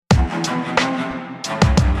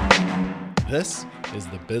This is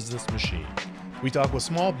The Business Machine. We talk with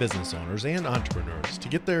small business owners and entrepreneurs to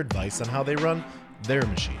get their advice on how they run their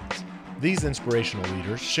machines. These inspirational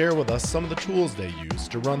leaders share with us some of the tools they use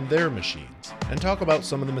to run their machines and talk about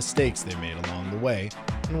some of the mistakes they made along the way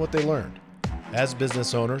and what they learned. As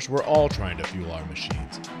business owners, we're all trying to fuel our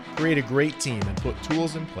machines, create a great team, and put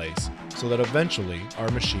tools in place so that eventually our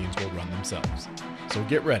machines will run themselves. So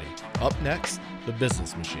get ready. Up next, The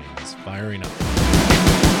Business Machine is firing up.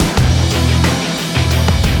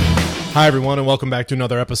 Hi, everyone, and welcome back to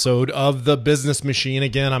another episode of The Business Machine.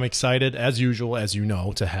 Again, I'm excited, as usual, as you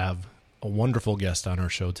know, to have a wonderful guest on our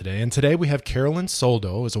show today. And today we have Carolyn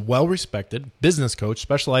Soldo, who is a well-respected business coach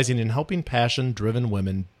specializing in helping passion-driven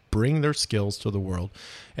women bring their skills to the world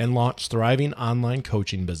and launch thriving online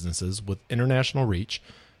coaching businesses with international reach,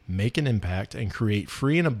 make an impact, and create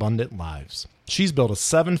free and abundant lives. She's built a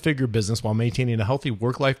 7-figure business while maintaining a healthy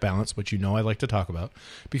work-life balance, which you know I like to talk about,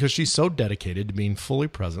 because she's so dedicated to being fully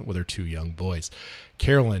present with her 2 young boys.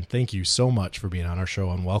 Carolyn, thank you so much for being on our show,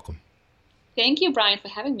 and welcome. Thank you, Brian, for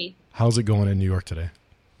having me. How's it going in New York today?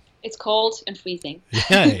 It's cold and freezing.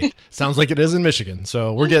 Yay. Sounds like it is in Michigan,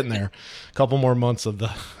 so we're getting there. A couple more months of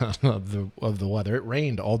the of the weather. It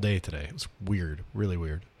rained all day today. It was weird, really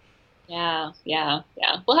weird. Yeah.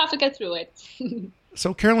 We'll have to get through it.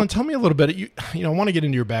 So, Carolyn, tell me a little bit. I want to get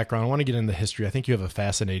into your background. I want to get into history. I think you have a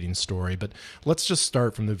fascinating story, but let's just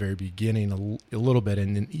start from the very beginning a little bit.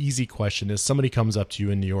 And an easy question is, somebody comes up to you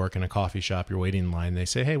in New York in a coffee shop, you're waiting in line, they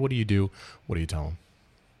say, hey, what do you do? What do you tell them?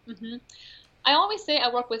 Mm-hmm. I always say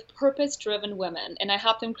I work with purpose-driven women, and I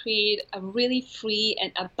help them create a really free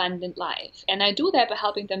and abundant life. And I do that by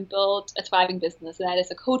helping them build a thriving business, and that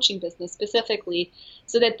is a coaching business specifically,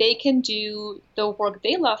 so that they can do the work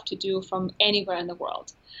they love to do from anywhere in the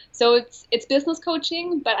world. So it's business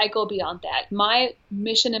coaching, but I go beyond that. My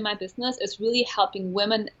mission in my business is really helping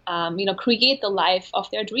women, create the life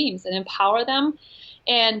of their dreams and empower them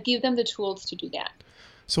and give them the tools to do that.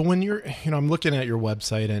 So when you're, I'm looking at your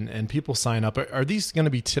website and people sign up, are these going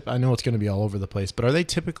to be I know it's going to be all over the place, but are they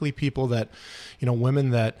typically people that,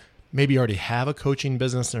 women that maybe already have a coaching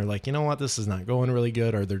business and they're like, you know what, this is not going really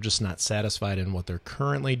good, or they're just not satisfied in what they're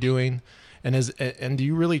currently doing? And do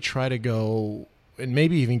you really try to go, and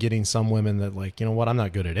maybe even getting some women that like, you know what, I'm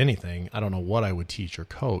not good at anything, I don't know what I would teach or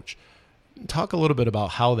coach. Talk a little bit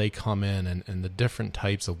about how they come in and the different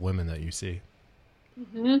types of women that you see.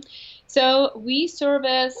 Mm-hmm. So we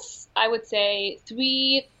service, I would say,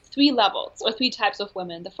 three levels or 3 types of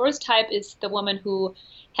women. The first type is the woman who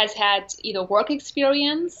has had either work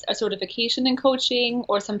experience, a certification in coaching,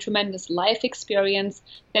 or some tremendous life experience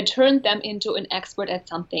that turned them into an expert at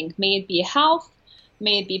something. May it be health,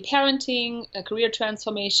 may it be parenting, a career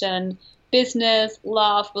transformation, business,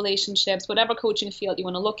 love, relationships, whatever coaching field you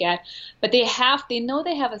want to look at. But they know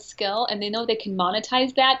they have a skill and they know they can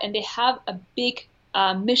monetize that, and they have a big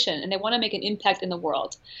mission, and they want to make an impact in the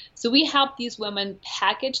world. So we help these women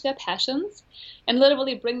package their passions and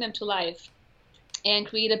literally bring them to life and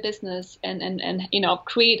create a business and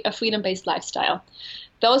create a freedom-based lifestyle.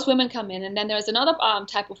 Those women come in, and then there's another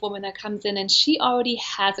type of woman that comes in, and she already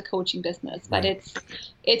has a coaching business, but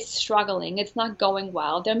it's struggling. It's not going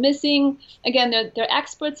well. They're missing, again, they're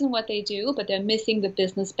experts in what they do, but they're missing the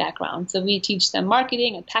business background. So we teach them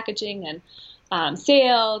marketing and packaging and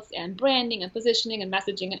sales and branding and positioning and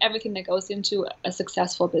messaging and everything that goes into a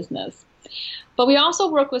successful business. But we also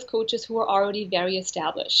work with coaches who are already very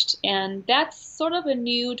established. And that's sort of a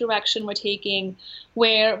new direction we're taking,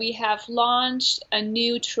 where we have launched a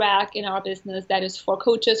new track in our business that is for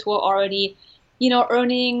coaches who are already,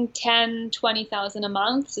 earning $10,000, $20,000 a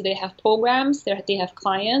month. So they have programs, they have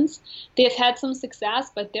clients, they've had some success,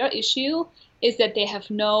 but their issue is that they have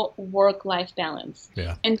no work-life balance.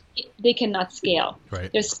 Yeah. And they cannot scale.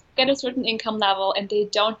 Right. They're at a certain income level, and they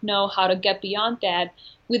don't know how to get beyond that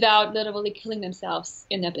without literally killing themselves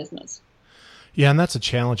in their business. Yeah, and that's a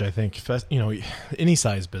challenge, I think. Any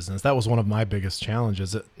size business, that was one of my biggest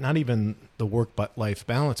challenges. Not even the work-life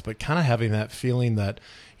balance, but kind of having that feeling that,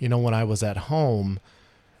 when I was at home,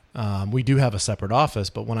 we do have a separate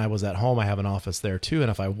office, but when I was at home, I have an office there too.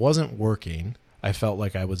 And if I wasn't working, I felt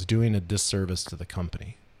like I was doing a disservice to the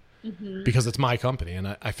company because it's my company.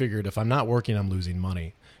 And I figured if I'm not working, I'm losing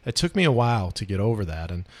money. It took me a while to get over that.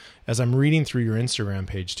 And as I'm reading through your Instagram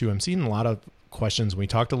page too, I'm seeing a lot of questions. We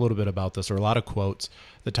talked a little bit about this, or a lot of quotes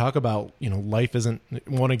that talk about, life isn't,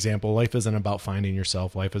 one example, life isn't about finding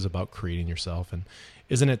yourself. Life is about creating yourself. And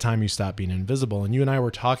isn't it time you stop being invisible? And you and I were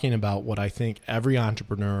talking about what I think every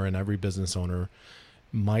entrepreneur and every business owner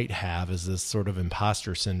might have is this sort of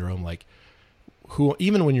imposter syndrome. Like, who,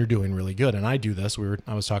 even when you're doing really good, and I do this,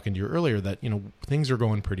 I was talking to you earlier that, things are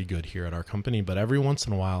going pretty good here at our company, but every once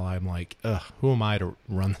in a while I'm like, who am I to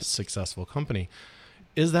run this successful company?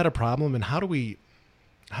 Is that a problem? And how do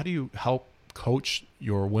you help coach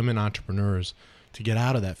your women entrepreneurs to get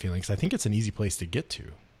out of that feeling? Because I think it's an easy place to get to.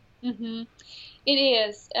 Mm-hmm. It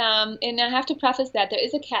is. And I have to preface that there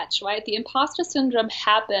is a catch, right? The imposter syndrome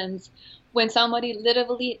happens when somebody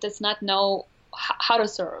literally does not know how to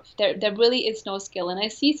serve. There really is no skill. And I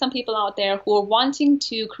see some people out there who are wanting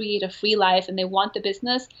to create a free life and they want the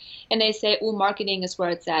business and they say, oh, marketing is where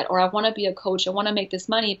it's at, or I want to be a coach, I want to make this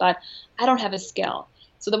money, but I don't have a skill.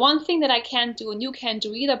 So the one thing that I can't do, and you can't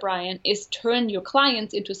do either, Brian, is turn your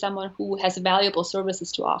clients into someone who has valuable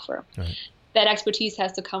services to offer. Right. That expertise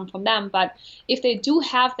has to come from them. But if they do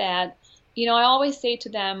have that, I always say to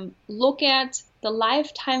them, look at the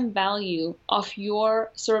lifetime value of your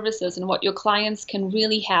services and what your clients can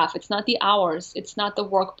really have. It's not the hours, it's not the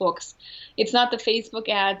workbooks, it's not the Facebook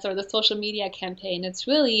ads or the social media campaign. It's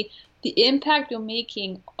really the impact you're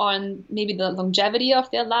making on maybe the longevity of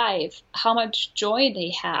their life, how much joy they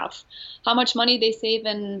have, how much money they save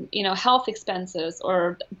in, health expenses,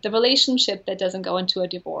 or the relationship that doesn't go into a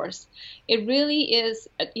divorce. It really is,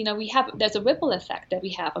 there's a ripple effect that we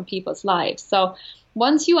have on people's lives. So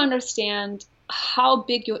once you understand how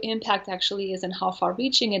big your impact actually is and how far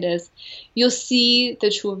reaching it is, you'll see the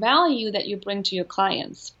true value that you bring to your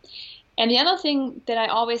clients. And the other thing that I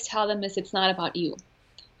always tell them is it's not about you.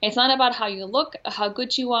 It's not about how you look, how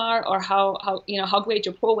good you are, or how great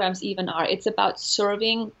your programs even are. It's about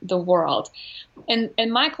serving the world. And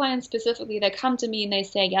my clients specifically, they come to me and they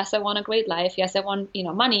say, yes, I want a great life. Yes, I want,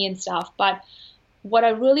 money and stuff. But what I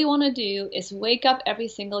really want to do is wake up every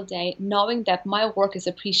single day knowing that my work is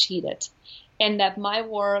appreciated and that my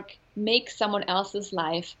work makes someone else's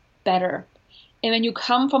life better. And when you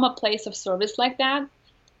come from a place of service like that,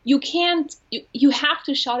 you have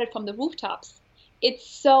to shout it from the rooftops. It's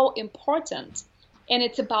so important. And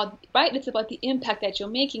it's about the impact that you're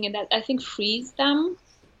making, and that I think frees them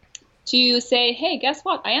to say, hey, guess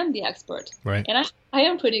what? I am the expert. Right. And I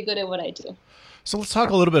am pretty good at what I do. So let's talk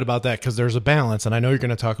a little bit about that, because there's a balance, and I know you're going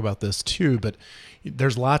to talk about this too, but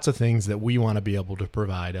there's lots of things that we want to be able to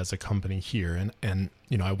provide as a company here. And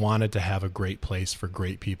I wanted to have a great place for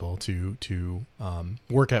great people to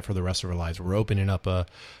work at for the rest of our lives. We're opening up a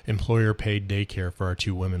employer-paid daycare for our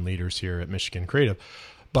 2 women leaders here at Michigan Creative.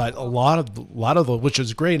 But a lot of the, which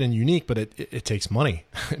is great and unique, but it takes money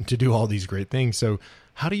to do all these great things. So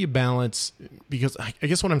how do you balance? Because I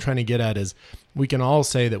guess what I'm trying to get at is we can all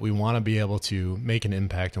say that we want to be able to make an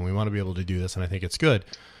impact and we want to be able to do this, and I think it's good.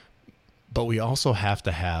 But we also have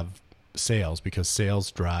to have sales, because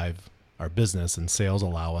sales drive our business and sales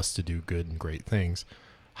allow us to do good and great things.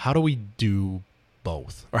 How do we do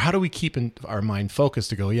both? Or how do we keep our mind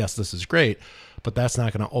focused to go, yes, this is great, but that's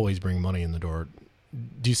not going to always bring money in the door?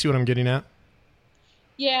 Do you see what I'm getting at?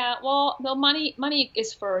 Yeah, well, the money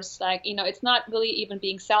is first. It's not really even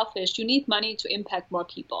being selfish. You need money to impact more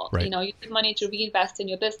people. Right. You need money to reinvest in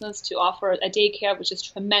your business, to offer a daycare, which is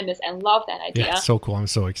tremendous. I love that idea. Yeah, so cool. I'm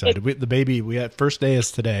so excited. The baby, we had first day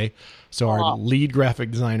is today. So our lead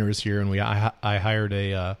graphic designer is here, and I hired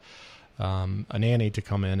a nanny to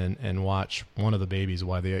come in and watch one of the babies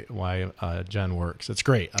while Jen works. It's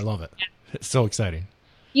great. I love it. Yeah. It's so exciting.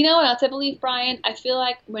 You know what else I believe, Brian? I feel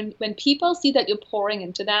like when people see that you're pouring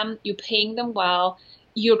into them, you're paying them well,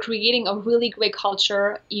 you're creating a really great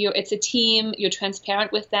culture, it's a team, you're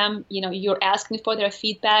transparent with them, you're asking for their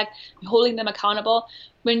feedback, you're holding them accountable.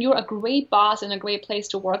 When you're a great boss and a great place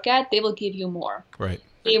to work at, they will give you more. Right.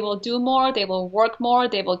 They will do more, they will work more,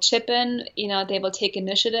 they will chip in, they will take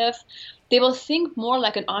initiative. They will think more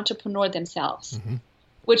like an entrepreneur themselves, mm-hmm.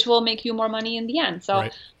 which will make you more money in the end. So.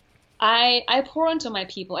 Right. I pour into my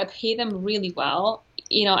people. I pay them really well.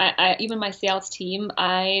 I even my sales team,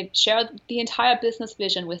 I share the entire business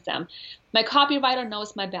vision with them. My copywriter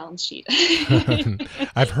knows my balance sheet.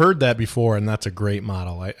 I've heard that before, and that's a great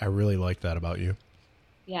model. I really like that about you.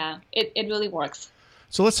 Yeah, it really works.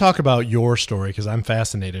 So let's talk about your story, because I'm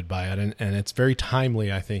fascinated by it, and it's very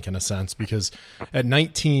timely, I think, in a sense, because at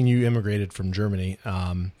 19 you immigrated from Germany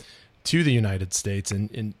to the United States,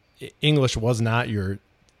 and English was not your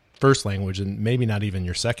first language, and maybe not even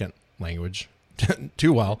your second language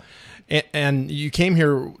too well. And you came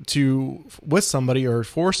here with somebody or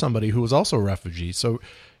for somebody who was also a refugee. So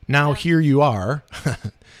now here you are.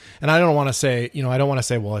 And I don't want to say,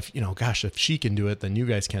 well, if she can do it, then you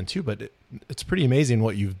guys can too. But it's pretty amazing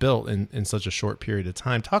what you've built in such a short period of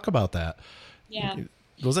time. Talk about that. Yeah.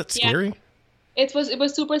 Was that scary? it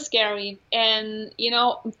was super scary. And,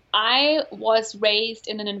 I was raised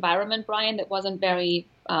in an environment, Brian, that wasn't very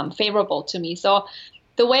favorable to me. So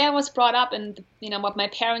the way I was brought up and, what my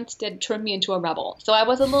parents did turned me into a rebel. So I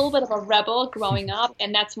was a little bit of a rebel growing up.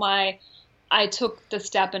 And that's why I took the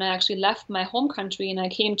step and I actually left my home country and I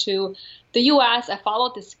came to the US. I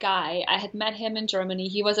followed this guy. I had met him in Germany.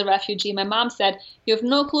 He was a refugee. My mom said, "You have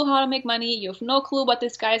no clue how to make money. You have no clue what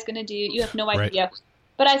this guy is going to do. You have no Right. idea."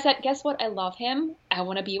 But I said, "Guess what? I love him. I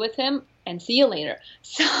want to be with him and see you later."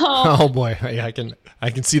 So Oh boy, I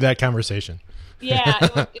can see that conversation. yeah,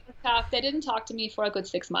 it was tough. They didn't talk to me for a good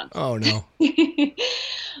 6 months. Oh no.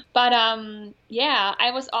 But yeah,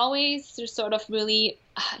 I was always just sort of really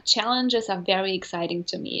challenges are very exciting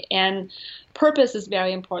to me, and purpose is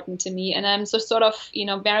very important to me. And I'm so sort of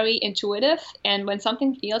very intuitive, and when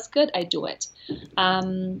something feels good, I do it.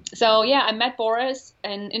 So yeah, I met Boris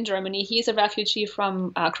in Germany. He's a refugee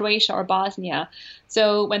from Croatia or Bosnia.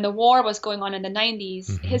 So when the war was going on in the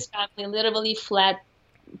 90s, his family literally fled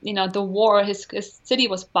the war. His city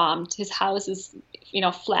was bombed. His house is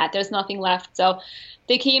flat. There's nothing left. So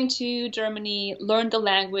they came to Germany, learned the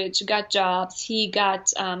language, got jobs. He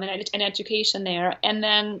got an education there, and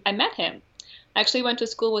then I met him. I actually went to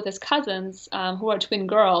school with his cousins, who are twin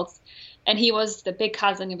girls, and he was the big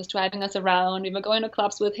cousin. He was driving us around. We were going to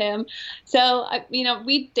clubs with him. So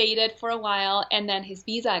we dated for a while, and then his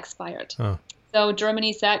visa expired. Oh. So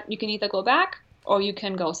Germany said you can either go back or you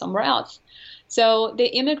can go somewhere else. So they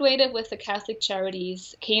immigrated with the Catholic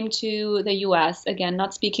Charities, came to the U.S., again,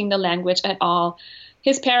 not speaking the language at all.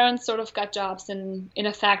 His parents sort of got jobs in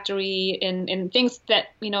a factory, in things that,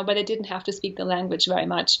 but they didn't have to speak the language very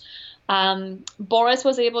much. Boris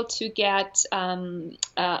was able to get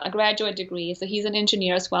a graduate degree, so he's an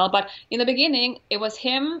engineer as well. But in the beginning, it was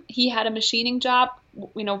him. He had a machining job,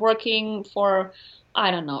 working for,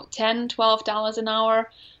 I don't know, $10, $12 an hour.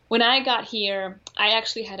 When I got here, I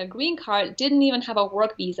actually had a green card, didn't even have a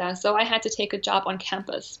work visa, so I had to take a job on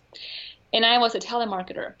campus. And I was a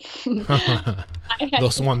telemarketer.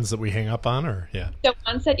 Those ones that we hang up on, or yeah? The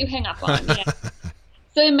ones that you hang up on, yeah.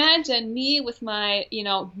 So imagine me with my,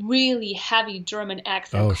 really heavy German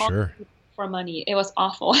accent. Oh, sure. For money. It was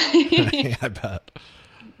awful. Yeah, I bet.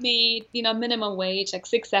 Made, minimum wage, like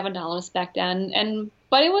 $6, $7 back then.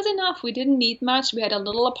 But it was enough. We didn't need much. We had a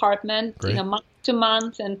little apartment, Great. Month to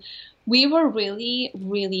month, and we were really,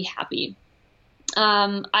 really happy.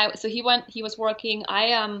 So he was working.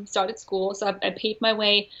 I started school, so I paid my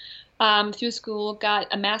way through school, got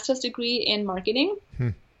a master's degree in marketing,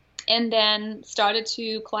 and then started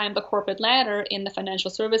to climb the corporate ladder in the financial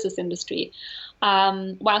services industry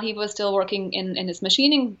while he was still working in his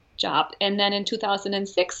machining job. And then in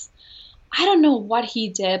 2006, I don't know what he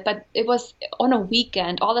did, but it was on a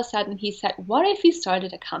weekend. All of a sudden, he said, "What if we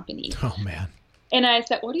started a company?" Oh man. And I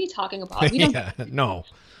said, "What are you talking about? We don't No.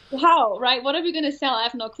 How, right? What are we going to sell? I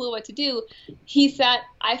have no clue what to do." He said,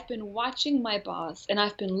 "I've been watching my boss and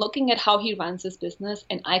I've been looking at how he runs his business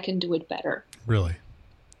and I can do it better." Really?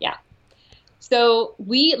 Yeah. So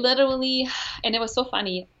we literally, and it was so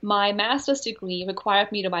funny, my master's degree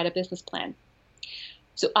required me to write a business plan.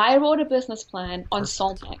 So I wrote a business plan on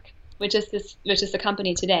Solmec, which is the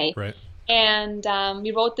company today. Right. And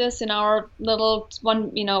we wrote this in our little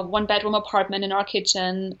one bedroom apartment in our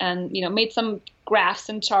kitchen, and made some graphs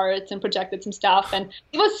and charts and projected some stuff, and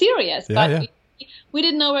it was serious. Yeah, but yeah. we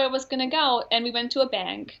didn't know where it was going to go, and we went to a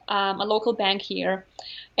bank, a local bank here,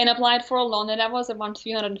 and applied for a loan, and that was around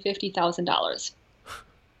 $350,000.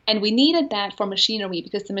 And we needed that for machinery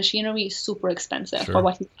because the machinery is super expensive Sure. for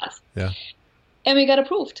what he does. Yeah. And we got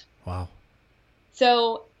approved. Wow.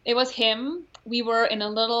 So it was him. We were in a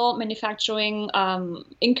little manufacturing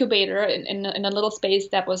incubator in a little space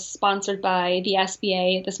that was sponsored by the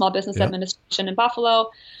SBA, the Small Business Yep. Administration in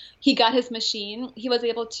Buffalo. He got his machine. He was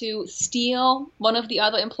able to steal one of the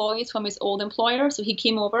other employees from his old employer. So he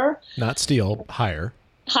came over. Not steal, hire.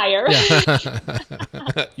 Hire.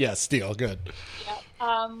 Yeah. Yeah, steal. Good.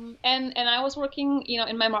 And I was working,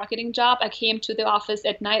 in my marketing job. I came to the office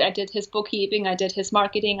at night. I did his bookkeeping. I did his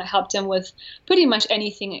marketing. I helped him with pretty much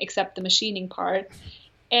anything except the machining part.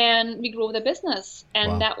 And we grew the business.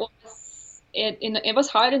 And Wow. that was it. It was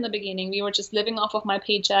hard in the beginning. We were just living off of my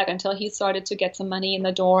paycheck until he started to get some money in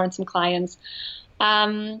the door and some clients.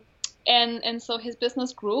 And so his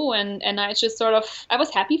business grew, and I just sort of, I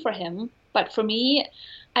was happy for him. But for me,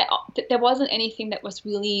 there wasn't anything that was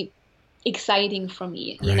really exciting for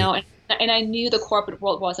me, Right. and I knew the corporate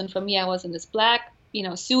world wasn't for me. I was in this black,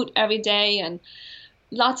 suit every day, and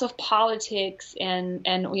lots of politics, and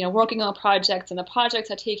working on projects, and the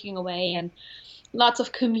projects are taking away. And lots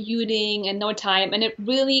of commuting and no time. And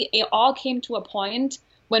it all came to a point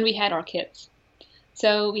when we had our kids.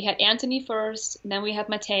 So we had Anthony first, then we had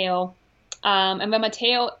Mateo. And when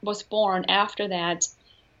Mateo was born after that,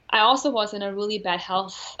 I also was in a really bad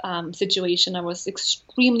health situation. I was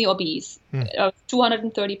extremely obese,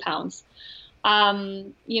 230 pounds.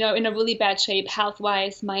 In a really bad shape,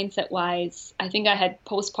 health-wise, mindset-wise. I think I had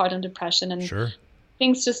postpartum depression, and Sure.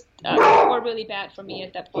 things just were really bad for me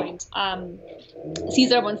at that point.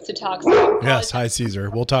 Caesar wants to talk. So Yes. Hi, Caesar.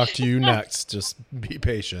 We'll talk to you next. Just be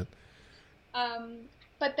patient.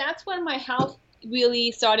 But that's when my health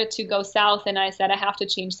really started to go south, and I said, I have to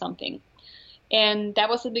change something. And that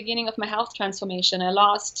was the beginning of my health transformation. I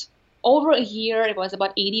lost over a year. It was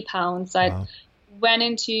about 80 pounds. I went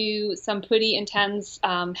into some pretty intense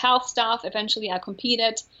health stuff. Eventually, I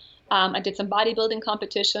competed. I did some bodybuilding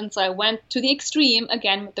competitions. So I went to the extreme.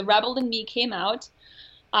 Again, the rebel in me came out.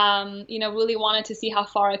 Really wanted to see how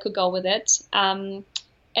far I could go with it. And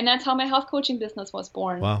that's how my health coaching business was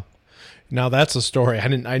born. Wow. Now that's a story.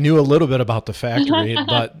 I knew a little bit about the factory,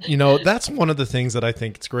 but that's one of the things that I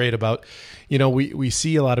think it's great about, we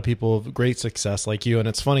see a lot of people of great success like you. And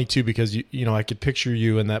it's funny too, because I could picture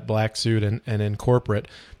you in that black suit and in corporate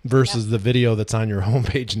versus the video that's on your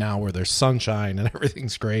homepage now where there's sunshine and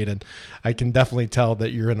everything's great. And I can definitely tell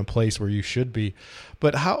that you're in a place where you should be,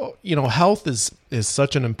 but how, health is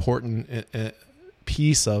such an important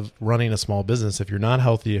piece of running a small business. If you're not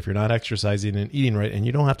healthy, if you're not exercising and eating right, and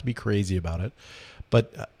you don't have to be crazy about it,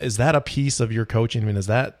 but is that a piece of your coaching? I mean,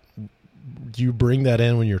 do you bring that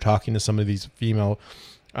in when you're talking to some of these female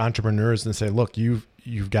entrepreneurs and say, look, you've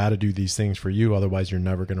got to do these things for you, otherwise you're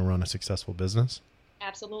never going to run a successful business?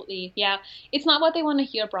 Absolutely. Yeah. It's not what they want to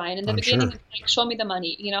hear, Brian. In the beginning, sure. It's like, show me the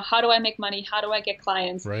money. How do I make money? How do I get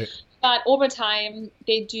clients? Right. But over time,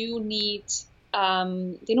 they need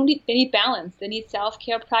balance. They need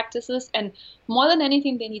self-care practices, and more than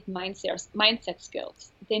anything, they need mindset skills.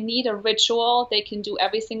 They need a ritual they can do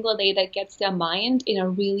every single day that gets their mind in a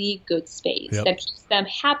really good space, that keeps them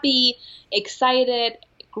happy, excited,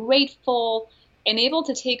 grateful, and able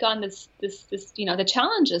to take on this the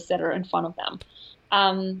challenges that are in front of them.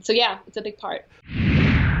 It's a big part.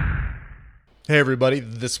 Hey everybody,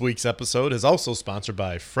 this week's episode is also sponsored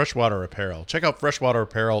by Freshwater Apparel. Check out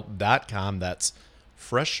freshwaterapparel.com. That's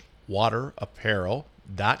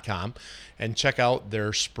freshwaterapparel.com. And check out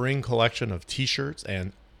their spring collection of t-shirts,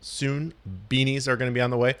 and soon beanies are going to be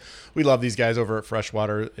on the way. We love these guys over at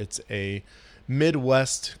Freshwater. It's a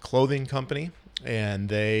Midwest clothing company, and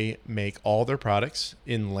they make all their products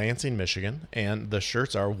in Lansing, Michigan. And the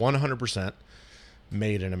shirts are 100%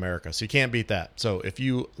 made in America. So you can't beat that. So if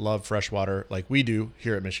you love freshwater like we do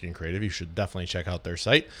here at Michigan Creative, you should definitely check out their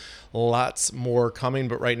site. Lots more coming,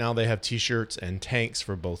 but right now they have t-shirts and tanks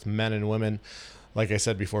for both men and women. Like I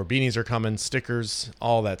said before, beanies are coming, stickers,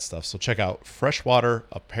 all that stuff. So check out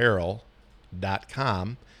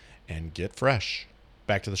freshwaterapparel.com and get fresh.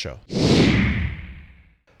 Back to the show.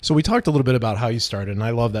 So we talked a little bit about how you started, and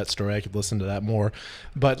I love that story. I could listen to that more,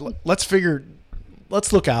 but let's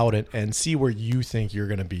look out and see where you think you're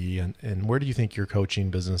going to be, and where do you think your coaching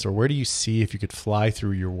business, or where do you see if you could fly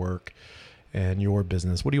through your work and your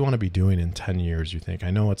business? What do you want to be doing in 10 years, you think?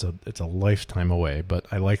 I know it's a lifetime away, but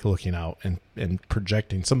I like looking out and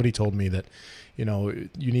projecting. Somebody told me that,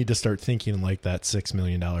 you need to start thinking like that $6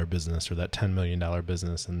 million business or that $10 million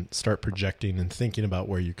business and start projecting and thinking about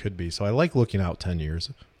where you could be. So I like looking out 10 years.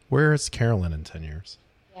 Where is Carolyn in 10 years?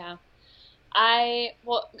 Yeah.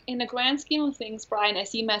 In the grand scheme of things, Brian, I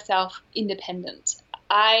see myself independent.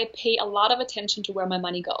 I pay a lot of attention to where my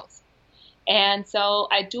money goes. And so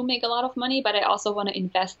I do make a lot of money, but I also want to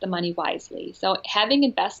invest the money wisely. So having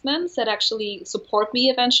investments that actually support me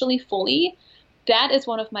eventually fully, that is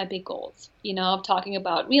one of my big goals. Talking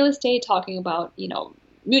about real estate, talking about,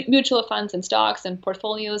 mutual funds and stocks and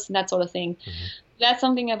portfolios and that sort of thing. Mm-hmm. That's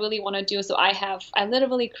something I really want to do. So I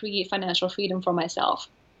literally create financial freedom for myself.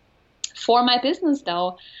 For my business,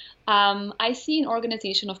 though, I see an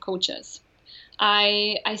organization of coaches.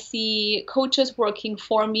 I see coaches working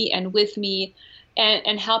for me and with me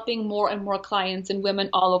and helping more and more clients and women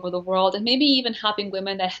all over the world, and maybe even helping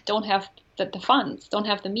women that don't have the funds, don't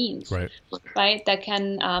have the means, right? That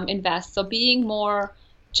can invest. So being more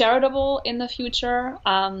charitable in the future,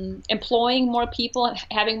 employing more people and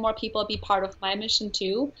having more people be part of my mission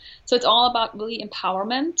too. So it's all about really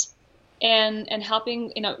empowerment and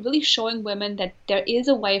helping, really showing women that there is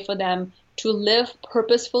a way for them to live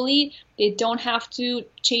purposefully. They don't have to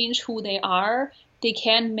change who they are. They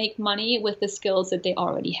can make money with the skills that they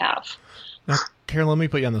already have. Now, Carol, let me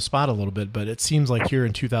put you on the spot a little bit, but it seems like here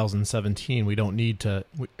in 2017, we don't need to,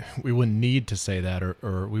 we wouldn't need to say that,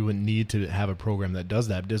 or we wouldn't need to have a program that does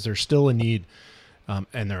that. Is there still a need?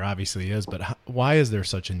 And there obviously is, but why is there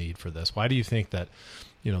such a need for this? Why do you think that,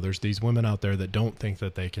 there's these women out there that don't think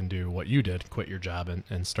that they can do what you did, quit your job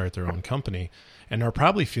and start their own company, and are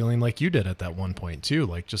probably feeling like you did at that one point too,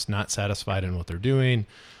 like just not satisfied in what they're doing,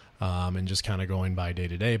 and just kind of going by day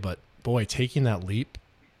to day. But boy, taking that leap,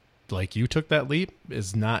 like you took that leap,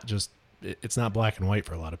 is not just, it's not black and white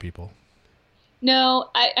for a lot of people. No,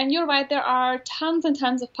 and you're right. There are tons and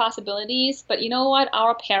tons of possibilities, but you know what?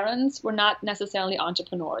 Our parents were not necessarily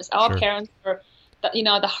entrepreneurs. Our parents were,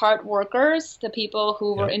 the hard workers, the people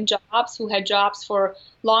who were in jobs, who had jobs for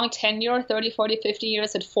long tenure, 30, 40, 50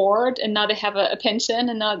 years at Ford, and now they have a pension,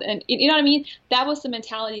 and you know what I mean? That was the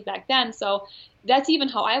mentality back then. So that's even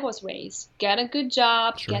how I was raised. Get a good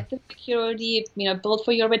job, get the security, build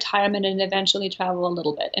for your retirement, and eventually travel a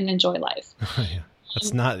little bit and enjoy life.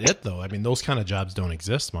 That's not it, though. I mean, those kind of jobs don't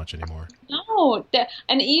exist much anymore. No,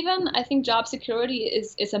 and even I think job security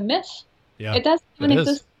is a myth. Yeah, it doesn't even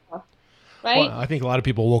exist anymore, right? Well, I think a lot of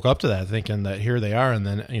people woke up to that thinking that here they are, and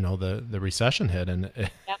then the recession hit and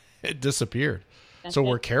it disappeared. So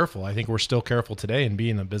we're careful. I think we're still careful today. And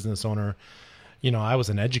being a business owner, I was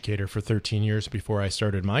an educator for 13 years before I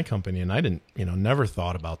started my company, and I didn't, never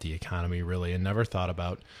thought about the economy really, and never thought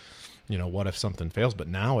about, what if something fails? But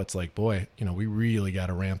now it's like, boy, we really got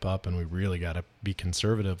to ramp up, and we really got to be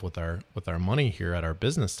conservative with our money here at our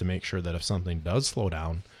business to make sure that if something does slow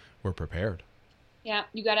down, we're prepared. Yeah,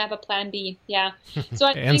 you got to have a plan B. Yeah. So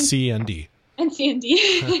I and C and D. And C and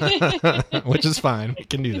D. Which is fine. We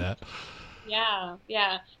can do that. Yeah.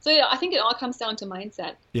 So I think it all comes down to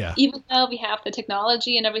mindset. Yeah. Even though we have the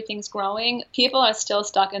technology and everything's growing, people are still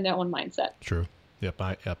stuck in their own mindset. True.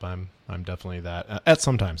 I'm definitely that at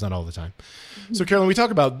sometimes, not all the time. So Carolyn, we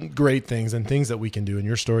talk about great things and things that we can do, and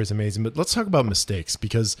your story is amazing, but let's talk about mistakes,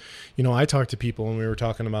 because, I talk to people, and we were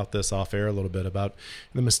talking about this off air a little bit about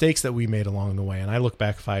the mistakes that we made along the way. And I look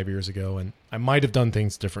back 5 years ago, and I might've done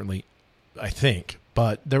things differently, I think,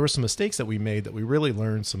 but there were some mistakes that we made that we really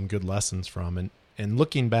learned some good lessons from. And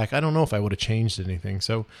looking back, I don't know if I would have changed anything.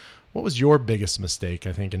 So what was your biggest mistake,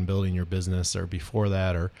 I think, in building your business, or before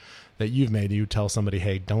that, or that you've made? You tell somebody,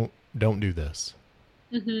 hey, don't do this.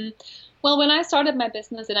 Mm-hmm. Well, when I started my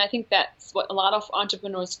business, and I think that's what a lot of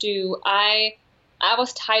entrepreneurs do, I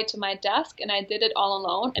was tied to my desk, and I did it all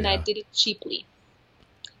alone, and I did it cheaply.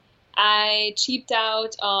 I cheaped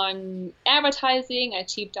out on advertising. I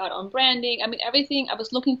cheaped out on branding. I mean, everything. I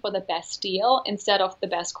was looking for the best deal instead of the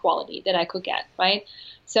best quality that I could get, right?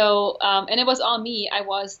 So, and it was all me. I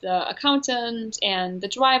was the accountant and the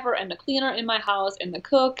driver and the cleaner in my house and the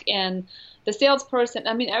cook and the salesperson.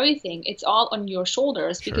 I mean, everything. It's all on your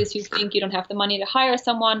shoulders because you think you don't have the money to hire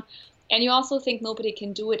someone. And you also think nobody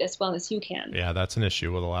can do it as well as you can. Yeah, that's an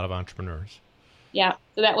issue with a lot of entrepreneurs. Yeah,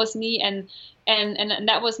 so that was me, and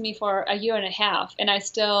that was me for a year and a half. And I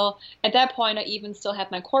still, at that point, I even still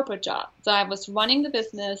had my corporate job. So I was running the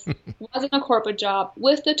business, was in a corporate job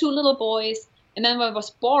with the 2 little boys, and then there was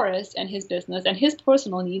Boris and his business and his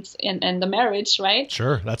personal needs and the marriage, right?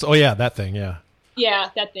 Sure, that thing, yeah. Yeah,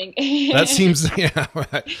 that thing. That seems,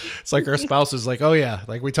 it's like our spouse is like, oh yeah,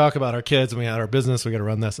 like we talk about our kids and we got our business, we got to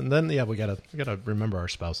run this, and then we got to remember our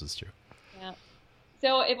spouses too. Yeah.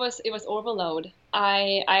 So it was overload.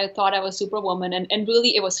 I thought I was Superwoman, and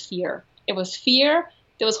really it was fear. It was fear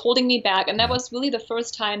that was holding me back, and that was really the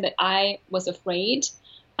first time that I was afraid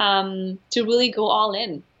to really go all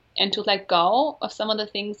in and to let go of some of the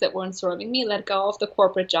things that weren't serving me, let go of the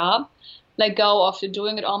corporate job, let go of the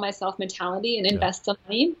doing it all myself mentality, and invest some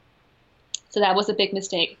money. So that was a big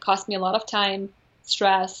mistake. It cost me a lot of time,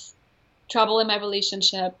 stress, trouble in my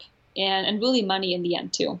relationship, and really money in the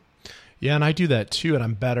end too. Yeah, and I do that too, and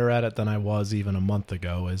I'm better at it than I was even a month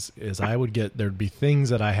ago. Is I would there'd be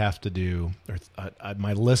things that I have to do, or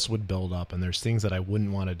my list would build up, and there's things that I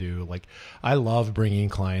wouldn't want to do. Like I love bringing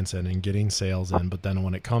clients in and getting sales in, but then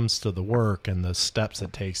when it comes to the work and the steps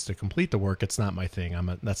it takes to complete the work, it's not my thing.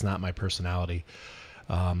 That's not my personality.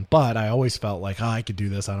 But I always felt like, I could do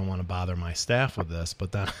this. I don't want to bother my staff with this.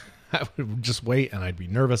 But then I would just wait, and I'd be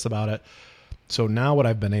nervous about it. So now what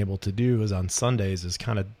I've been able to do is on Sundays is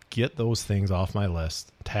kind of get those things off my list,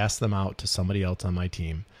 task them out to somebody else on my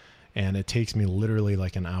team. And it takes me literally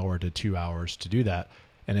like an hour to 2 hours to do that.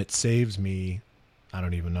 And it saves me, I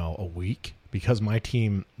don't even know, a week, because my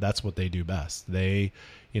team, that's what they do best. We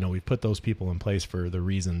put those people in place for the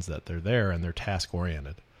reasons that they're there, and they're task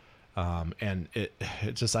oriented. And it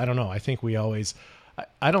just, I don't know. I think we always,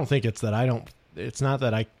 I don't think it's that I don't it's not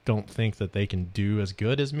that I don't think that they can do as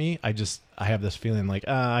good as me. I have this feeling like,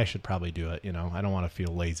 I should probably do it. I don't want to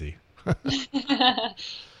feel lazy.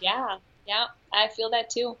 Yeah, yeah, I feel that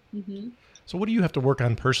too. Hmm. So what do you have to work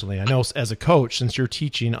on personally? I know as a coach, since you're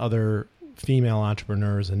teaching other female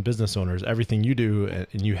entrepreneurs and business owners, everything you do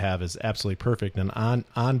and you have is absolutely perfect and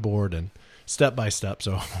on board and step by step.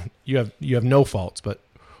 So you have no faults, but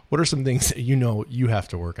what are some things that you have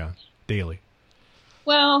to work on daily?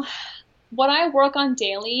 Well, what I work on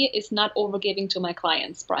daily is not overgiving to my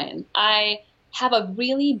clients, Brian. I have a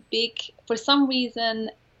really big, for some reason,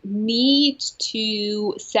 need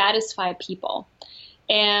to satisfy people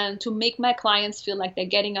and to make my clients feel like they're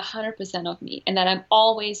getting 100% of me and that I'm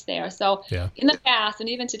always there. So in the past, and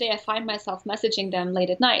even today, I find myself messaging them late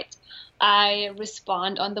at night. I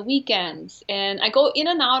respond on the weekends, and I go in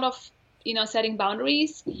and out of, setting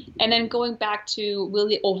boundaries and then going back to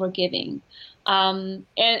really overgiving. And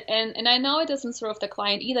I know it doesn't serve the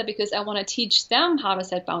client either, because I want to teach them how to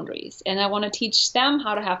set boundaries and I want to teach them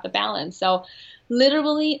how to have the balance. So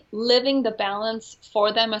literally living the balance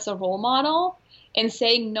for them as a role model and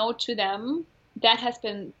saying no to them, that has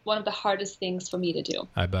been one of the hardest things for me to do.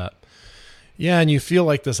 I bet. Yeah, and you feel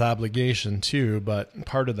like this obligation too, but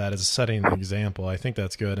part of that is setting the example. I think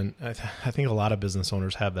that's good, and I think a lot of business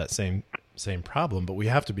owners have that same problem, but we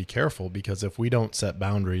have to be careful, because if we don't set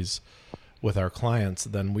boundaries with our clients,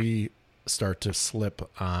 then we start to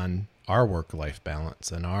slip on our work-life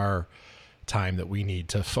balance and our time that we need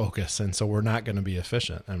to focus, and so we're not going to be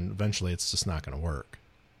efficient, and eventually it's just not going to work.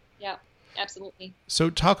 Yeah, absolutely.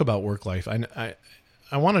 So talk about work-life.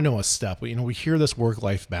 I want to know a step. We hear this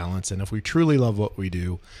work-life balance, and if we truly love what we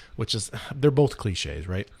do, which is, they're both cliches,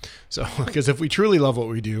 right? So, because if we truly love what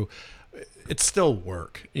we do, it's still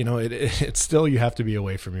work. It's still, you have to be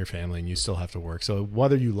away from your family and you still have to work. So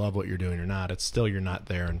whether you love what you're doing or not, it's still, you're not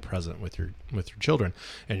there and present with your children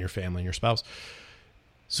and your family and your spouse.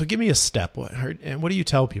 So give me a step. And what do you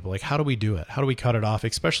tell people? Like, how do we do it? How do we cut it off?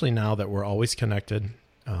 Especially now that we're always connected.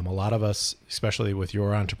 A lot of us, especially with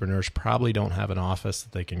your entrepreneurs, probably don't have an office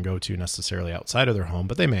that they can go to necessarily outside of their home,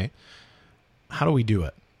 but they may. How do we do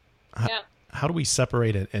it? How do we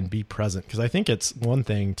separate it and be present? Because I think it's one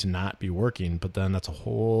thing to not be working, but then that's a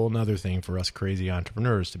whole nother thing for us crazy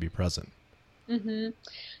entrepreneurs to be present. Mm-hmm.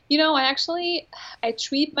 I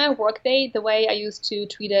treat my workday the way I used to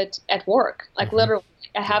treat it at work. Like literally,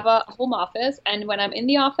 I have a home office, and when I'm in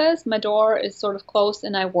the office, my door is sort of closed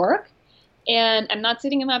and I work. And I'm not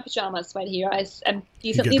sitting in my pajamas right here. I'm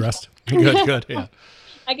decently you get dressed. Good, yeah.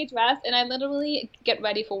 I get dressed and I literally get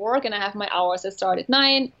ready for work, and I have my hours. I start at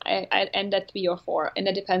 9, I end at 3 or 4, and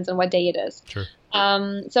it depends on what day it is. Sure.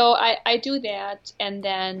 So I do that, and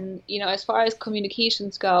then, as far as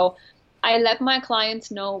communications go, I let my clients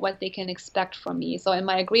know what they can expect from me. So in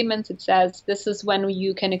my agreements, it says, this is when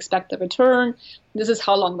you can expect the return. This is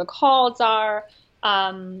how long the calls are.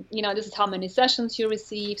 This is how many sessions you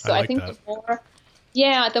receive. So I think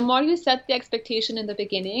the more you set the expectation in the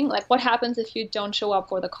beginning, like what happens if you don't show up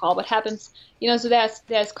for the call? What happens, so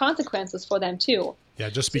there's consequences for them too.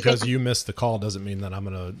 Yeah, just because you missed the call doesn't mean that I'm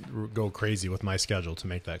going to go crazy with my schedule to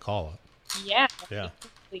make that call up. Yeah.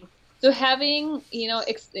 Exactly. So having,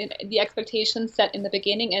 the expectations set in the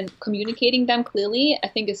beginning and communicating them clearly, I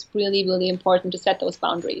think is really, really important to set those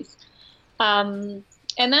boundaries.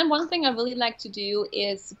 And then one thing I really like to do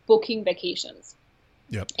is booking vacations.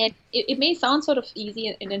 Yep. And it may sound sort of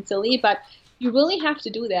easy and silly, but you really have to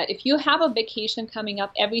do that. If you have a vacation coming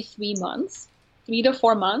up every 3 months, 3 to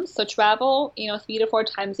 4 months, so travel, 3 to 4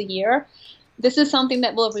 times a year, this is something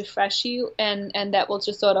that will refresh you and that will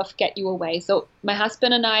just sort of get you away. So my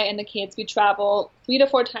husband and I and the kids, we travel 3 to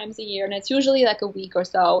 4 times a year, and it's usually like a week or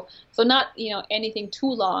so. So not, anything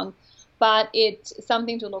too long. But it's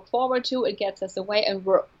something to look forward to. It gets us away, and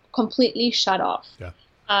we're completely shut off. Yeah.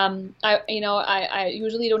 I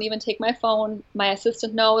usually don't even take my phone. My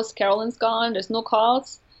assistant knows Carolyn's gone. There's no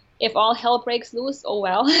calls. If all hell breaks loose, oh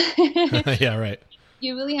well. Yeah, right.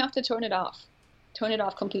 You really have to turn it off. Turn it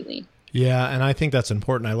off completely. Yeah, and I think that's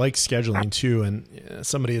important. I like scheduling too. And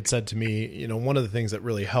somebody had said to me, one of the things that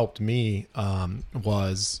really helped me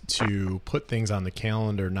was to put things on the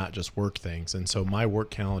calendar, not just work things. And so my work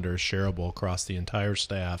calendar is shareable across the entire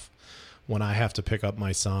staff. When I have to pick up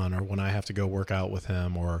my son, or when I have to go work out with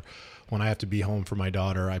him, or when I have to be home for my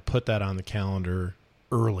daughter, I put that on the calendar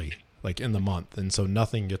early, like in the month. And so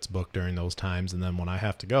nothing gets booked during those times. And then when I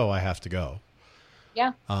have to go, I have to go.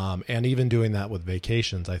 Yeah. And even doing that with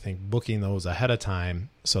vacations, I think booking those ahead of time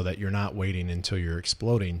so that you're not waiting until you're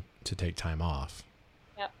exploding to take time off.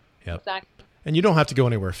 Yep. Exactly. And you don't have to go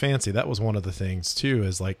anywhere fancy. That was one of the things too,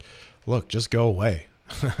 is like, look, just go away.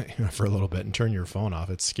 for a little bit and turn your phone off.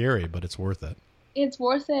 It's scary, but it's worth it. It's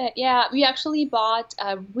worth it. Yeah, we actually bought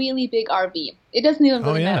a really big RV. It doesn't even Oh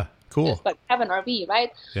really yeah, matter, cool. but have an RV,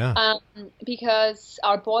 right? Yeah, Because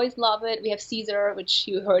our boys love it. We have Caesar, which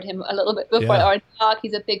you heard him a little bit before. Yeah. Our dog,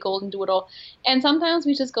 he's a big golden doodle, and sometimes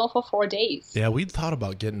we just go for 4 days. yeah. We'd thought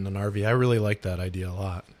about getting an RV. I really like that idea a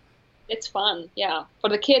lot. It's fun, yeah, for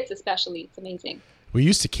the kids especially. It's amazing. We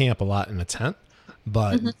used to camp a lot in a tent,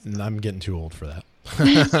 but I'm getting too old for that.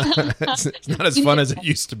 It's not as fun as it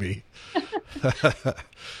used to be.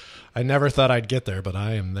 I never thought I'd get there, but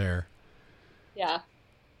I am there. Yeah.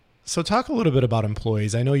 So talk a little bit about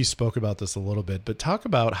employees. I know you spoke about this a little bit, but talk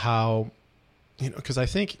about how, because I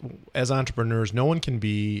think as entrepreneurs, no one can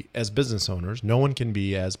be, as business owners, no one can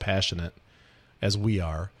be as passionate as we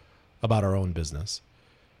are about our own business.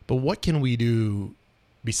 But what can we do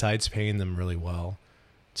besides paying them really well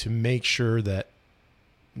to make sure that,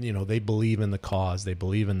 they believe in the cause, they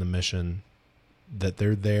believe in the mission, that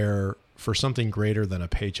they're there for something greater than a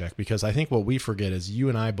paycheck? Because I think what we forget is you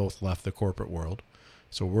and I both left the corporate world,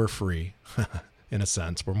 so we're free in a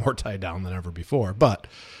sense. We're more tied down than ever before, but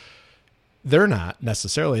they're not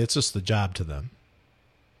necessarily. It's just the job to them.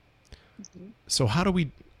 Mm-hmm. So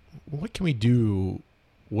what can we do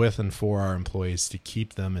with and for our employees to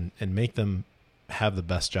keep them and make them have the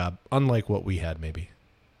best job, unlike what we had maybe?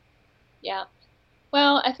 Yeah.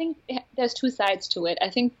 Well, I think there's two sides to it. I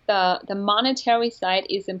think the monetary side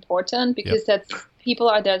is important because that's people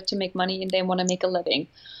are there to make money and they want to make a living.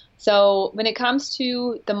 So when it comes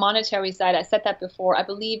to the monetary side, I said that before, I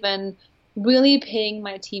believe in really paying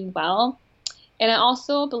my team well. And I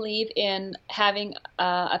also believe in having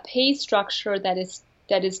a pay structure that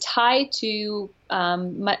is tied to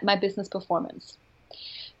my business performance.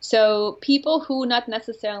 So people who not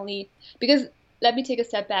necessarily, because let me take a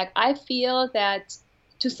step back. I feel that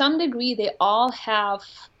to some degree they all have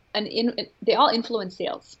they all influence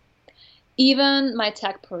sales. Even my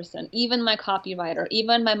tech person, even my copywriter,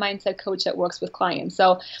 even my mindset coach that works with clients.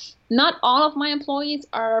 So not all of my employees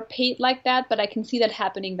are paid like that, but I can see that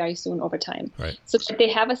happening very soon over time. Right. So they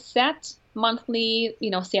have a set monthly,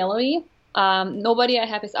 salary. Nobody I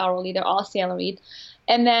have is hourly. They're all salaried.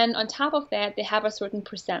 And then on top of that, they have a certain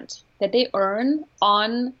percent that they earn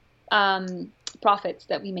on profits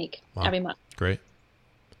that we make every month. Great.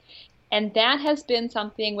 And that has been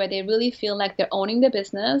something where they really feel like they're owning the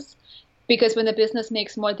business, because when the business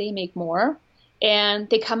makes more, they make more. And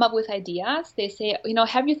they come up with ideas. They say,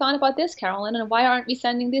 have you thought about this, Carolyn? And why aren't we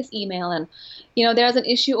sending this email? And, there's an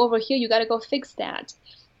issue over here. You got to go fix that.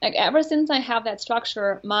 Like ever since I have that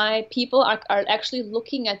structure, my people are actually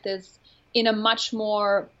looking at this in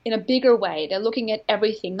a bigger way. They're looking at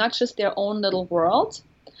everything, not just their own little world.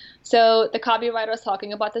 So the copywriter is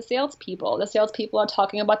talking about the salespeople. The salespeople are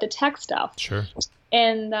talking about the tech stuff. Sure.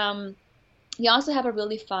 And you also have a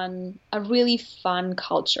really fun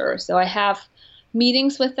culture. So I have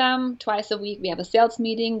meetings with them twice a week. We have a sales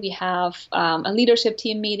meeting. We have a leadership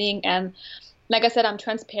team meeting. And like I said, I'm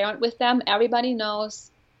transparent with them. Everybody knows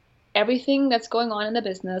everything that's going on in the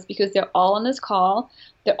business because they're all on this call.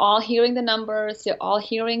 They're all hearing the numbers. They're all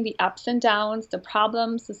hearing the ups and downs, the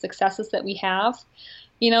problems, the successes that we have.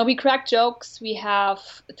 We crack jokes. We have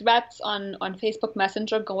threads on Facebook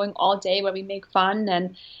Messenger going all day where we make fun.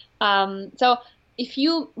 And so if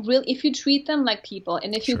you treat them like people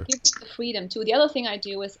and if you Sure. give them the freedom too, the other thing I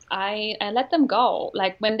do is I let them go.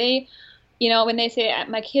 Like when they say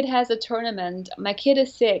my kid has a tournament, my kid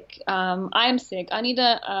is sick, I'm sick, I need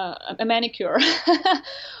a manicure,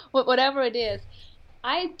 whatever it is,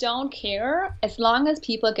 I don't care as long as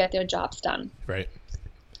people get their jobs done. Right.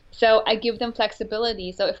 So I give them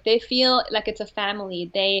flexibility. So if they feel like it's a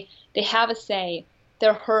family, they have a say,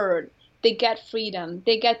 they're heard, they get freedom,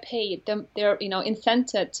 they get paid, they're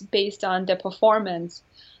incented based on their performance.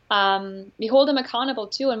 We hold them accountable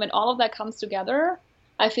too, and when all of that comes together,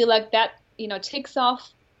 I feel like that ticks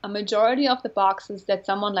off a majority of the boxes that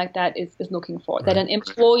someone like that is looking for, right. That an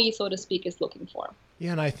employee, so to speak, is looking for.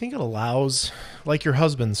 Yeah, and I think it allows, like your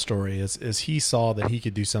husband's story, is he saw that he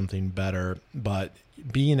could do something better, but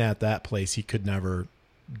being at that place, he could never,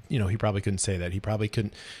 he probably couldn't say that. He probably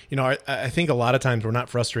couldn't, I think a lot of times we're not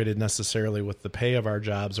frustrated necessarily with the pay of our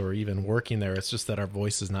jobs or even working there. It's just that our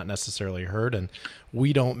voice is not necessarily heard and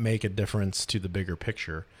we don't make a difference to the bigger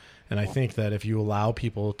picture. And I think that if you allow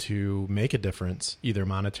people to make a difference, either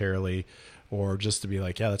monetarily or just to be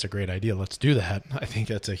like, yeah, that's a great idea, let's do that, I think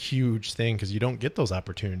that's a huge thing because you don't get those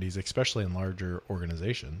opportunities, especially in larger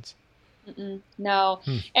organizations. No.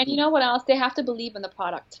 And you know what else? They have to believe in the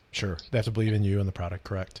product. Sure. They have to believe in you and the product.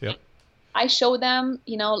 Correct. Yep. I show them,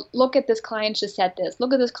 look at this client just said this.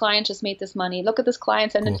 Look at this client just made this money. Look at this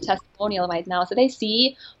client sending a testimonial right now. So they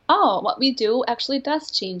see, what we do actually does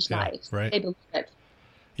change lives. Right. They believe it.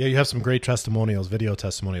 Yeah, you have some great testimonials, video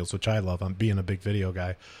testimonials, which I love. I'm being a big video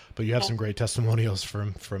guy, but you have some great testimonials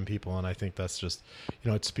from people, and I think that's just,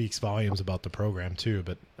 it speaks volumes about the program too.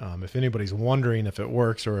 But if anybody's wondering if it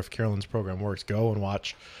works or if Carolyn's program works, go and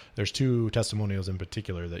watch. There's 2 testimonials in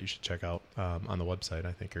particular that you should check out on the website.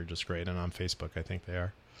 I think are just great, and on Facebook, I think they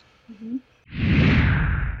are. Mm-hmm.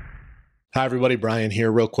 Hi, everybody. Brian here,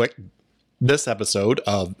 real quick. This episode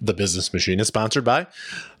of The Business Machine is sponsored by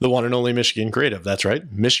the one and only Michigan Creative. That's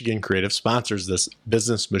right. Michigan Creative sponsors this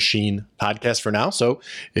Business Machine podcast for now. So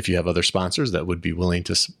if you have other sponsors that would be willing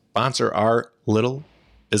to sponsor our little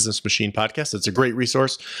Business Machine podcast, it's a great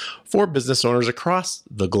resource for business owners across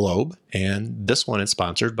the globe. And this one is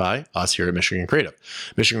sponsored by us here at Michigan Creative.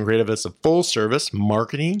 Michigan Creative is a full-service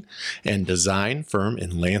marketing and design firm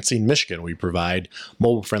in Lansing, Michigan. We provide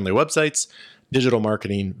mobile-friendly websites, digital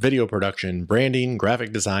marketing, video production, branding,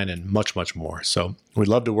 graphic design, and much, much more. So we'd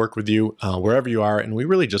love to work with you wherever you are, and we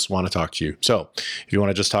really just want to talk to you. So if you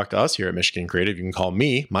want to just talk to us here at Michigan Creative, you can call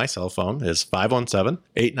me. My cell phone is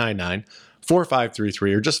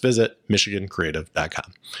 517-899-4533, or just visit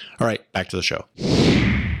michigancreative.com. All right, back to the show.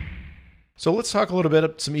 So let's talk a little bit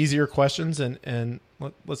of some easier questions, and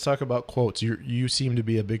let's talk about quotes. You seem to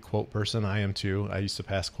be a big quote person. I am too. I used to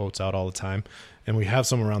pass quotes out all the time, and we have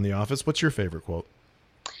some around the office. What's your favorite quote?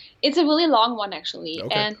 It's a really long one, actually.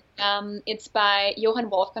 Okay. And it's by Johann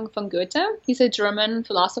Wolfgang von Goethe. He's a German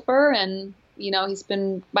philosopher, and he's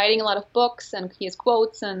been writing a lot of books, and he has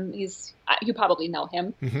quotes, and you probably know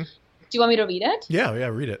him. Mm-hmm. Do you want me to read it? Yeah,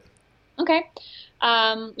 read it. Okay.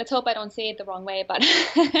 Let's hope I don't say it the wrong way, but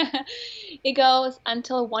it goes,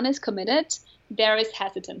 until one is committed, there is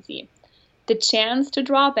hesitancy. The chance to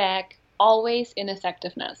draw back, always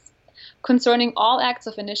ineffectiveness. Concerning all acts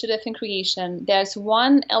of initiative and creation, there's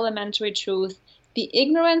one elementary truth, the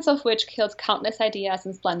ignorance of which kills countless ideas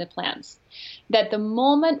and splendid plans. That the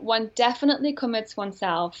moment one definitely commits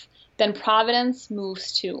oneself, then providence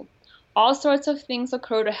moves too. All sorts of things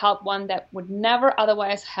occur to help one that would never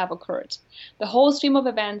otherwise have occurred. The whole stream of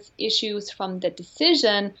events issues from the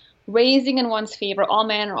decision, raising in one's favor all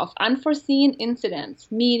manner of unforeseen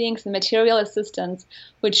incidents, meetings, and material assistance,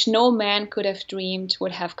 which no man could have dreamed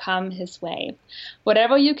would have come his way.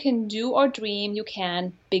 Whatever you can do or dream, you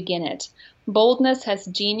can begin it. Boldness has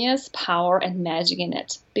genius, power, and magic in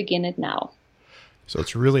it. Begin it now. So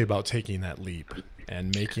it's really about taking that leap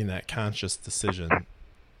and making that conscious decision,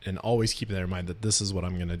 and always keeping that in mind that this is what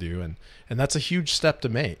I'm going to do. And that's a huge step to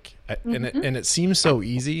make. Mm-hmm. And it seems so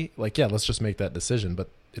easy, like, yeah, let's just make that decision, but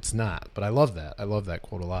it's not. But I love that. I love that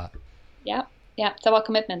quote a lot. Yeah. It's about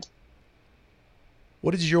commitment.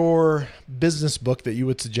 What is your business book that you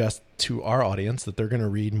would suggest to our audience that they're going to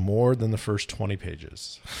read more than the first 20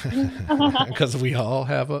 pages? Because we all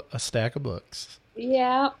have a stack of books.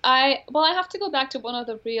 Yeah, I have to go back to one of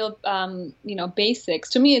the real, basics.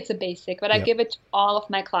 To me, it's a basic, but I give it to all of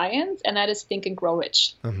my clients, and that is Think and Grow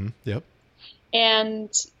Rich. Mm-hmm. Yep. And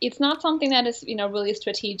it's not something that is, really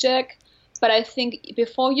strategic, but I think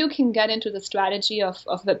before you can get into the strategy of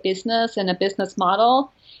a business and a business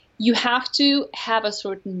model, you have to have a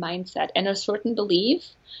certain mindset and a certain belief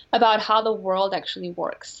about how the world actually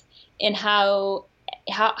works and how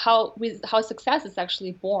success is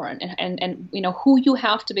actually born, and who you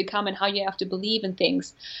have to become and how you have to believe in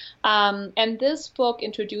things. And this book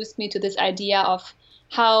introduced me to this idea of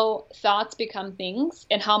how thoughts become things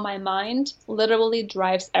and how my mind literally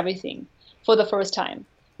drives everything for the first time.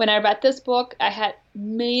 When I read this book, I had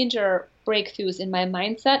major breakthroughs in my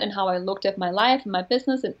mindset and how I looked at my life and my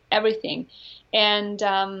business and everything. And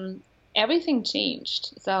everything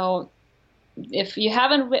changed. So if you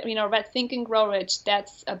haven't read Think and Grow Rich,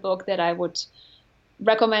 that's a book that I would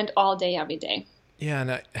recommend all day, every day.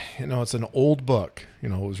 Yeah, and it's an old book. It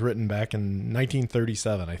was written back in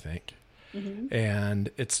 1937, I think. Mm-hmm. And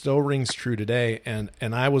it still rings true today. And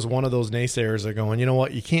I was one of those naysayers that are going, you know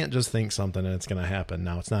what, you can't just think something and it's going to happen.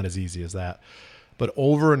 Now, it's not as easy as that. But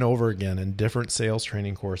over and over again, in different sales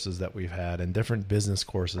training courses that we've had and different business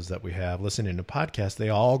courses that we have, listening to podcasts, they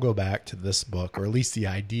all go back to this book, or at least the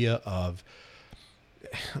idea of,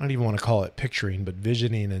 I don't even want to call it picturing, but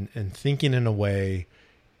visioning and thinking in a way,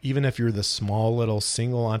 even if you're the small little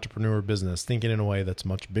single entrepreneur business, thinking in a way that's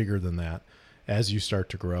much bigger than that as you start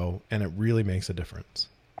to grow, and it really makes a difference.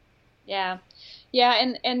 Yeah.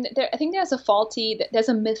 And I think there's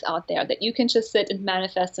a myth out there that you can just sit and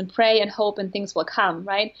manifest and pray and hope and things will come,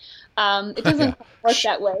 right? It doesn't work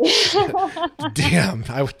that way. Damn.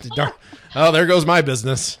 There goes my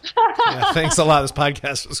business. Yeah, thanks a lot. This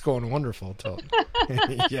podcast was going wonderful.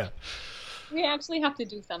 Yeah. We actually have to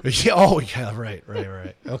do something. Yeah, oh, yeah, right.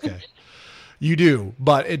 Okay. You do,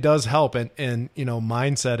 but it does help. And you know,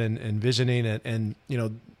 mindset and visioning and, you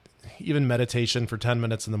know, even meditation for 10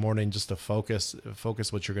 minutes in the morning just to focus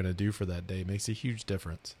what you're going to do for that day makes a huge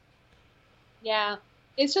difference. Yeah.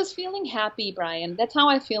 It's just feeling happy, Brian. That's how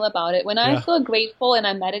I feel about it. When I feel grateful and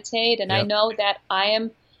I meditate and I know that I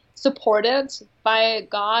am supported by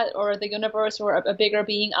God or the universe or a bigger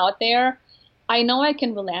being out there, I know I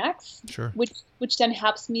can relax, sure, which then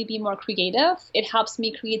helps me be more creative. It helps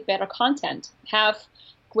me create better content, have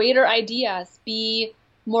greater ideas, be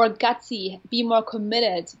more gutsy, be more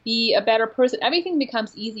committed, be a better person. Everything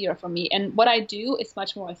becomes easier for me. And what I do is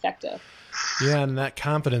much more effective. Yeah, and that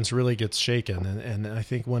confidence really gets shaken. And I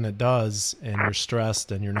think when it does and you're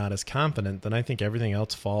stressed and you're not as confident, then I think everything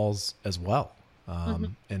else falls as well.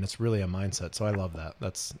 And it's really a mindset. So I love that.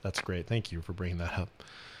 That's great. Thank you for bringing that up.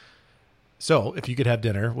 So if you could have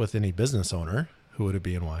dinner with any business owner, who would it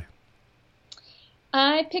be and why?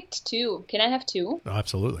 I picked two. Can I have two? Oh,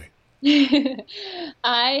 absolutely.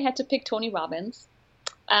 I had to pick Tony Robbins.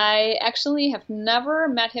 I actually have never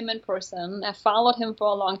met him in person. I've followed him for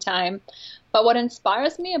a long time. But what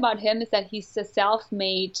inspires me about him is that he's a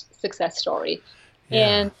self-made success story. Yeah.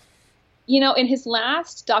 And, you know, in his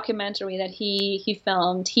last documentary that he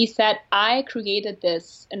filmed, he said, I created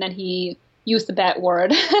this, and then he used the bad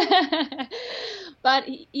word. But,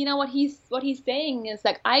 you know, what he's saying is,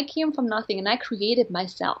 like, I came from nothing, and I created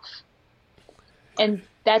myself. And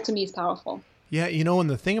that to me is powerful. Yeah, you know, and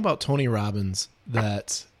the thing about Tony Robbins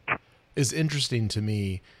that is interesting to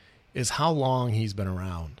me is how long he's been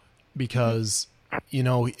around. Because, you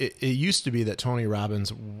know, it used to be that Tony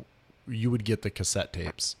Robbins, you would get the cassette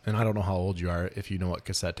tapes. And I don't know how old you are, if you know what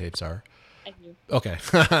cassette tapes are. I do. Okay.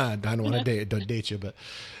 I don't want to date you,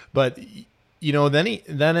 but you know, then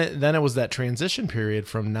it was that transition period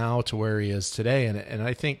from now to where he is today. And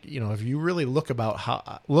I think, you know, if you really look at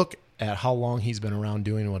how long he's been around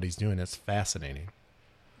doing what he's doing, it's fascinating.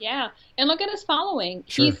 Yeah. And look at his following.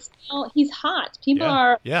 Sure. He's hot. People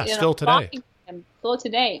are still today. Him. Still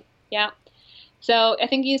today. Yeah. So I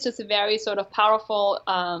think he's just a very sort of powerful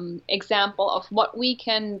example of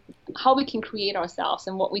how we can create ourselves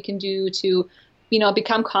and what we can do to, you know,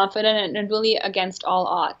 become confident and really against all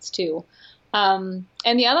odds too. And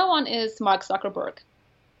the other one is Mark Zuckerberg.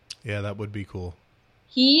 Yeah, that would be cool.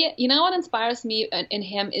 You know what inspires me in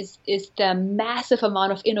him is the massive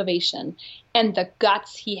amount of innovation and the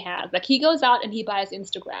guts he has. Like, he goes out and he buys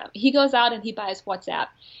Instagram. He goes out and he buys WhatsApp,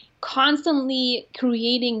 constantly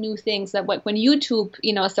creating new things. That when YouTube,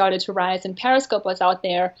 you know, started to rise and Periscope was out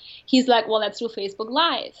there, he's like, well, let's do Facebook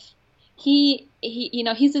Live. He you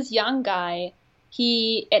know, he's this young guy.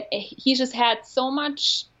 He just had so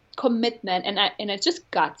much commitment and it's just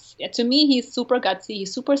guts. To me, he's super gutsy.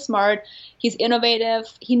 He's super smart. He's innovative.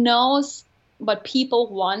 He knows what people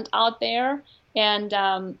want out there, and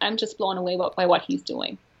I'm just blown away by what he's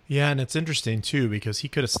doing. Yeah, and it's interesting too because he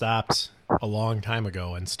could have stopped a long time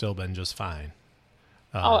ago and still been just fine.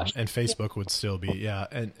 And Facebook would still be,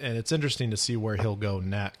 and it's interesting to see where he'll go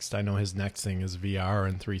next. I know his next thing is VR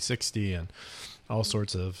and 360 and all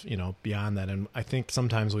sorts of, you know, beyond that. And I think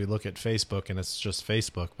sometimes we look at Facebook and it's just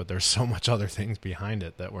Facebook, but there's so much other things behind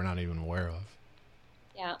it that we're not even aware of.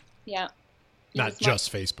 Yeah. Not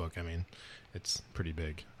just Facebook. I mean, it's pretty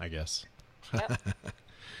big, I guess. Yep.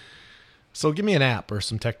 So give me an app or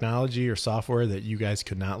some technology or software that you guys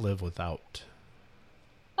could not live without.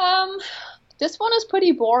 This one is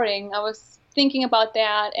pretty boring. I was thinking about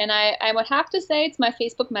that, and I would have to say it's my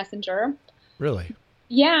Facebook Messenger. Really?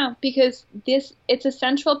 Yeah, because it's a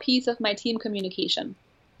central piece of my team communication.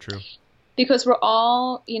 True. Because we're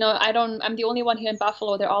all, you know, I'm the only one here in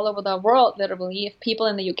Buffalo. They're all over the world, literally, people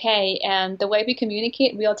in the UK. And the way we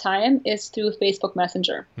communicate real time is through Facebook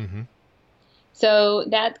Messenger. Mm-hmm. So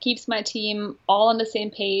that keeps my team all on the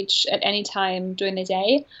same page at any time during the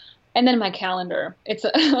day. And then my calendar. It's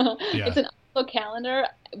an Outlook calendar.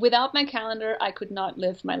 Without my calendar, I could not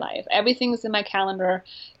live my life. Everything's in my calendar,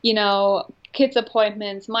 you know, kids'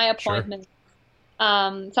 appointments, my appointments.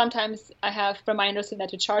 Sure. Sometimes I have reminders of that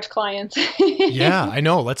to charge clients. Yeah, I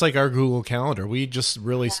know. That's like our Google Calendar. We just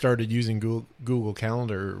really started using Google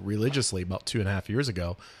Calendar religiously about 2.5 years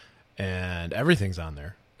ago, and everything's on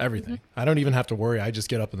there. Everything. Mm-hmm. I don't even have to worry. I just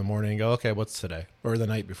get up in the morning and go, okay, what's today? Or the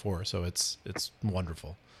night before. So it's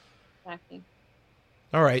wonderful. Exactly.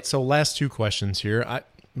 All right. So last two questions here.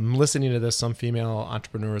 I'm listening to this. Some female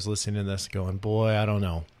entrepreneurs listening to this going, boy, I don't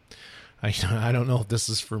know. I don't know if this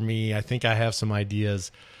is for me. I think I have some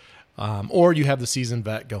ideas. Or you have the seasoned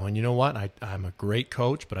vet going, you know what, I'm a great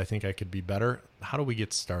coach, but I think I could be better. How do we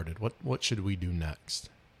get started? What should we do next?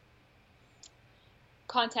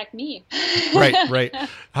 Contact me. Right.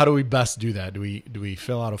 How do we best do that? Do we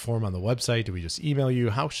fill out a form on the website? Do we just email you?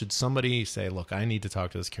 How should somebody say, look, I need to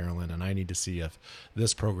talk to this Carolyn and I need to see if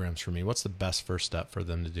this program's for me? What's the best first step for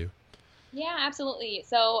them to do? Yeah, absolutely.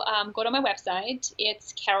 So go to my website.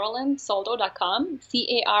 It's carolynsoldo.com,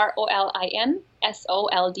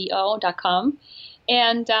 CarolinsOldo.com.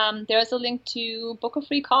 And there's a link to book a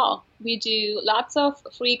free call. We do lots of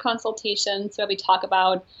free consultations where we talk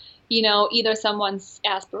about, either someone's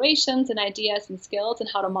aspirations and ideas and skills and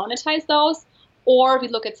how to monetize those, or we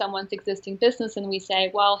look at someone's existing business and we say,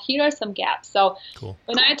 well, here are some gaps. So cool.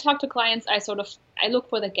 When I talk to clients, I look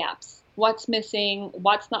for the gaps. What's missing,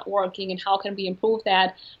 what's not working, and how can we improve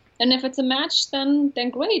that? And if it's a match, then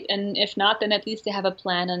great. And if not, then at least they have a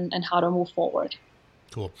plan and how to move forward.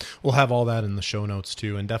 Cool. We'll have all that in the show notes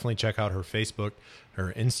too. And definitely check out her Facebook,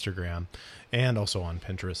 her Instagram, and also on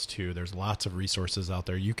Pinterest too. There's lots of resources out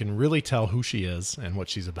there. You can really tell who she is and what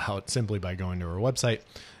she's about simply by going to her website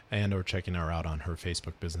and or checking her out on her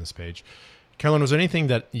Facebook business page. Carolyn, was there anything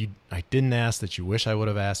that I didn't ask that you wish I would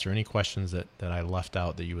have asked, or any questions that I left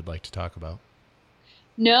out that you would like to talk about?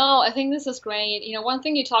 No, I think this is great. One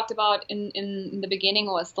thing you talked about in the beginning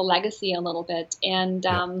was the legacy a little bit. And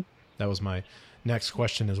yep. That was my next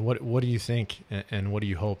question is what do you think and what do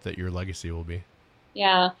you hope that your legacy will be?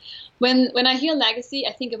 Yeah. When I hear legacy,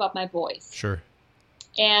 I think about my boys. Sure.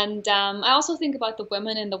 And I also think about the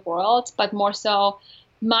women in the world, but more so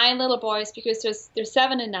my little boys, because they're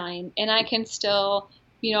 7 and 9, and I can still,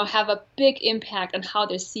 have a big impact on how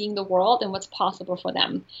they're seeing the world and what's possible for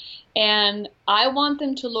them. And I want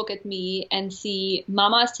them to look at me and see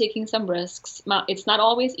Mama's taking some risks. It's not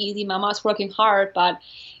always easy. Mama's working hard, but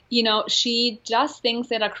she does things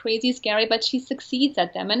that are crazy scary, but she succeeds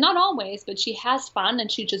at them. And not always, but she has fun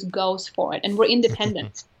and she just goes for it. And we're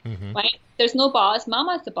independent, mm-hmm. right? There's no boss.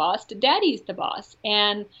 Mama's the boss. Daddy's the boss.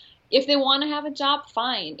 And if they want to have a job,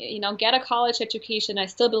 fine. Get a college education. I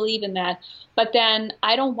still believe in that. But then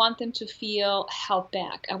I don't want them to feel held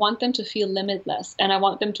back. I want them to feel limitless, and I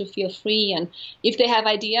want them to feel free. And if they have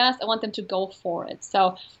ideas, I want them to go for it.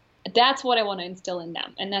 So that's what I want to instill in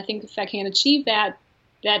them. And I think if I can achieve that,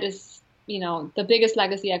 that is, the biggest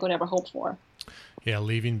legacy I could ever hope for. Yeah,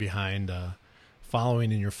 leaving behind,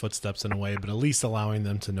 following in your footsteps in a way, but at least allowing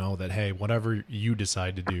them to know that, hey, whatever you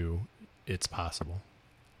decide to do, it's possible.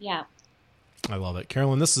 Yeah. I love it.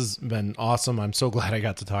 Carolyn, this has been awesome. I'm so glad I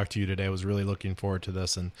got to talk to you today. I was really looking forward to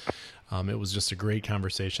this, and it was just a great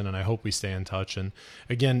conversation, and I hope we stay in touch. And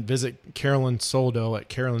again, visit Carolyn Soldo at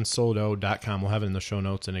carolynsoldo.com. We'll have it in the show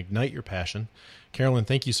notes, and ignite your passion. Carolyn,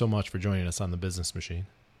 thank you so much for joining us on The Business Machine.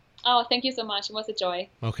 Oh, thank you so much. It was a joy.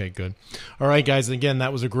 Okay, good. All right, guys. Again,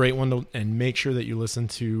 that was a great one. And make sure that you listen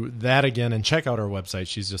to that again and check out our website.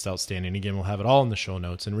 She's just outstanding. Again, we'll have it all in the show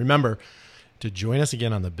notes. And remember to join us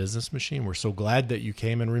again on The Business Machine. We're so glad that you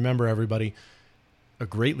came. And remember, everybody, a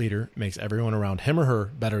great leader makes everyone around him or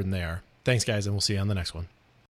her better than they are. Thanks, guys, and we'll see you on the next one.